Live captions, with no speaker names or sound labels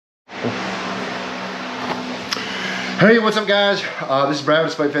Hey, what's up guys? This is Brad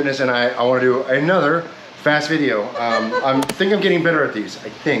with Spike Fitness, and I want to do another fast video. I think I'm getting better at these, I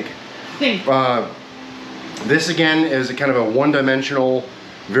think. This again is a kind of a one-dimensional,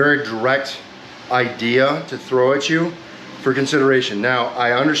 very direct idea to throw at you for consideration. Now,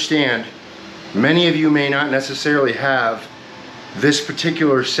 I understand many of you may not necessarily have this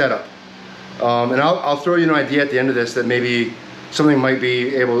particular setup. And I'll throw you an idea at the end of this that maybe something you might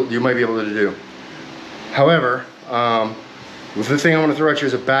be able to do. However, the thing I want to throw at you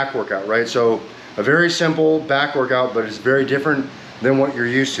is a back workout, right? So a very simple back workout, but it's very different than what you're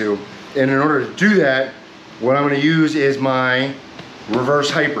used to. And in order to do that, what I'm going to use is my reverse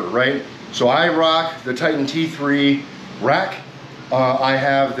hyper, right? So I rock the Titan T3 rack. I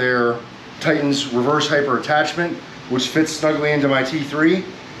have their Titan's reverse hyper attachment, which fits snugly into my T3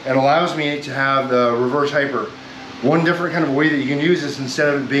 and allows me to have the reverse hyper. One different kind of way that you can use this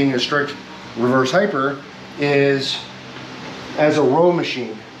instead of it being a strict reverse hyper is as a row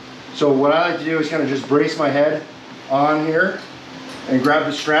machine. So what I like to do is kind of just brace my head on here and grab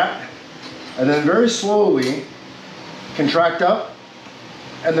the strap and then very slowly contract up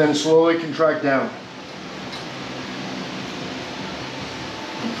and then slowly contract down.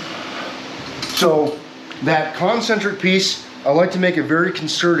 So that concentric piece, I like to make it very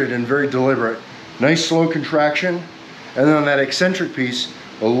concerted and very deliberate. Nice slow contraction, and then on that eccentric piece,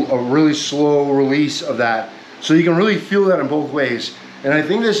 a really slow release of that. So you can really feel that in both ways. And I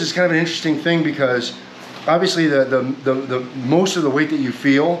think this is kind of an interesting thing because obviously the most of the weight that you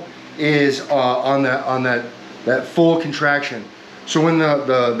feel is on that full contraction. So when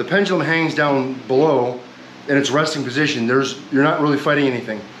the pendulum hangs down below in its resting position, you're not really fighting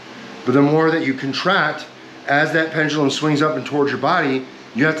anything. But the more that you contract, as that pendulum swings up and towards your body,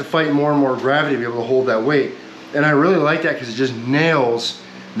 you have to fight more and more gravity to be able to hold that weight. And I really like that because it just nails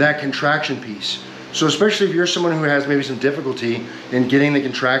that contraction piece. So especially if you're someone who has maybe some difficulty in getting the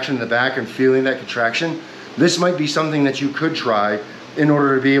contraction in the back and feeling that contraction, this might be something that you could try in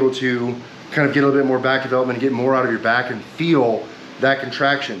order to be able to kind of get a little bit more back development and get more out of your back and feel that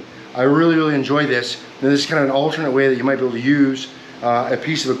contraction. I really, really enjoy this. And this is kind of an alternate way that you might be able to use a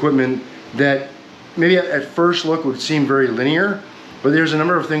piece of equipment that maybe at first look would seem very linear, but there's a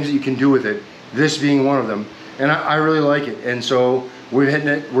number of things that you can do with it, this being one of them. And I really like it. And so we've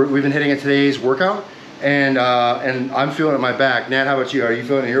been hitting it today's workout, and I'm feeling it in my back. Nat, how about you? Are you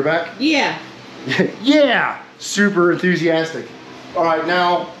feeling it in your back? Yeah. Yeah, super enthusiastic. All right,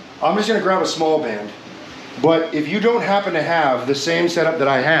 now I'm just gonna grab a small band. But if you don't happen to have the same setup that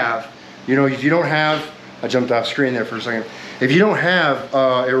I have, you know, if you don't have, I jumped off screen there for a second. If you don't have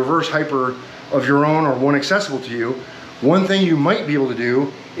a reverse hyper of your own or one accessible to you, one thing you might be able to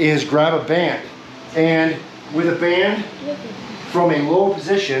do is grab a band. And with a band from a low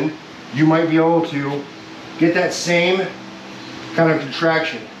position, you might be able to get that same kind of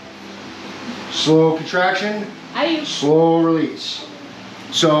contraction. Slow contraction, slow release.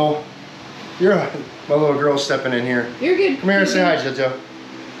 So, my little girl's stepping in here. You're good. Come here and say hi, Jojo.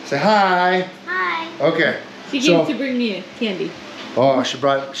 Say hi. Hi. Okay. She came to bring me a candy. Oh, she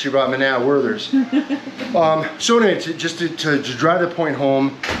brought me now Werther's. So anyway, to drive the point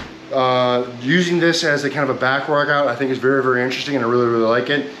home, using this as a kind of a back workout, I think is very, very interesting, and I really, really like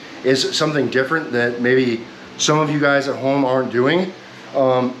it. It's something different that maybe some of you guys at home aren't doing.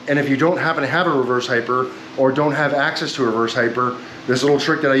 And if you don't happen to have a reverse hyper or don't have access to a reverse hyper, this little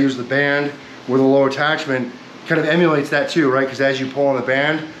trick that I use the band with a low attachment kind of emulates that too, right? Because as you pull on the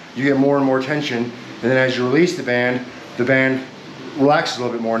band, you get more and more tension, and then as you release the band relaxes a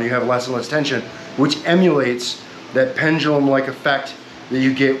little bit more and you have less and less tension, which emulates that pendulum-like effect that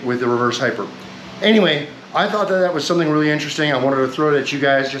you get with the reverse hyper. Anyway, I thought that was something really interesting. I wanted to throw it at you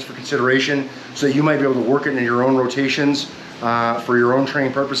guys just for consideration so that you might be able to work it in your own rotations for your own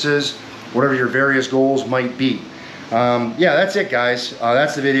training purposes, whatever your various goals might be. Yeah, that's it guys.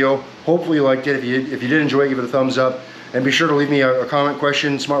 That's the video. Hopefully you liked it. If you did enjoy it, give it a thumbs up. And be sure to leave me a comment,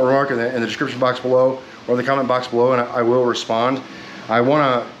 question, smart remark in the description box below or the comment box below, and I will respond. I want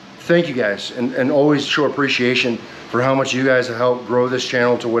to thank you guys and always show appreciation for how much you guys have helped grow this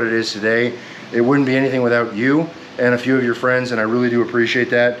channel to what it is today. It wouldn't be anything without you and a few of your friends, and I really do appreciate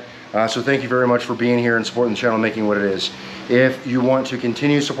that. So thank you very much for being here and supporting the channel, making what it is. If you want to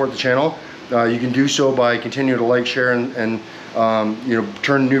continue to support the channel, you can do so by continuing to like, share, and you know,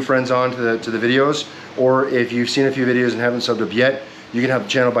 turn new friends on to the videos. Or if you've seen a few videos and haven't subbed up yet, you can help the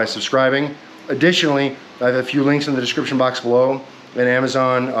channel by subscribing. Additionally, I have a few links in the description box below, an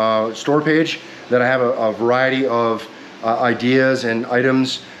Amazon store page that I have a variety of ideas and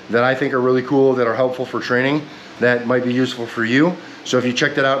items that I think are really cool, that are helpful for training, that might be useful for you. So if you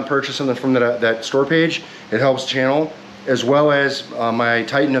check that out and purchase something from that store page, it helps the channel, as well as my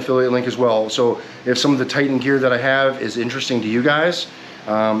Titan affiliate link as well. So if some of the Titan gear that I have is interesting to you guys,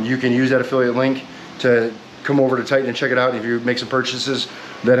 you can use that affiliate link to come over to Titan and check it out. If you make some purchases,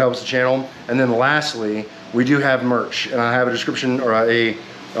 that helps the channel. And then lastly, we do have merch, and I have a description, or a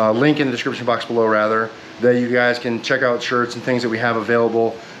link in the description box below rather, that you guys can check out shirts and things that we have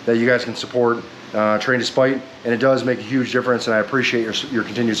available that you guys can support Train Despite, and it does make a huge difference, and I appreciate your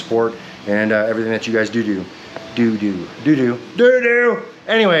continued support and everything that you guys do.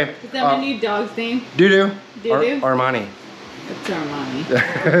 Anyway. Is that my new dog's name? Doo-doo. Doo-doo? Armani. It's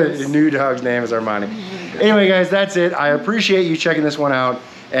Armani. The new dog's name is Armani. Anyway, guys, that's it. I appreciate you checking this one out.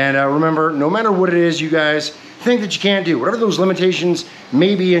 And remember, no matter what it is you guys think that you can't do, whatever those limitations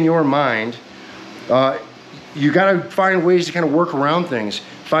may be in your mind, you gotta find ways to kind of work around things.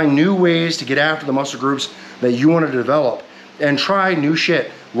 Find new ways to get after the muscle groups that you want to develop, and try new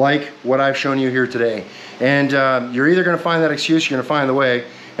shit like what I've shown you here today. And you're either gonna find that excuse, you're gonna find the way,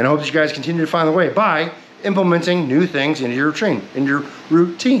 and I hope that you guys continue to find the way by implementing new things into your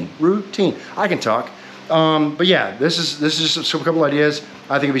routine. I can talk. But yeah, this is just a couple ideas.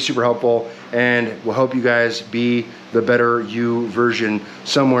 I think it'd be super helpful, and will help you guys be the better you version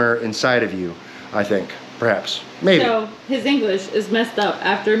somewhere inside of you, I think. Perhaps. Maybe. So his English is messed up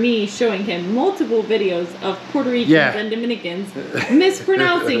after me showing him multiple videos of Puerto Ricans and Dominicans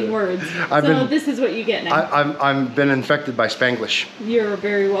mispronouncing words. This is what you get now. I've been infected by Spanglish. You're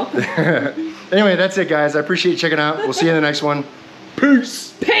very welcome. Anyway, that's it, guys. I appreciate you checking out. We'll see you in the next one.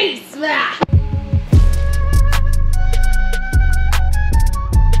 Peace. Peace.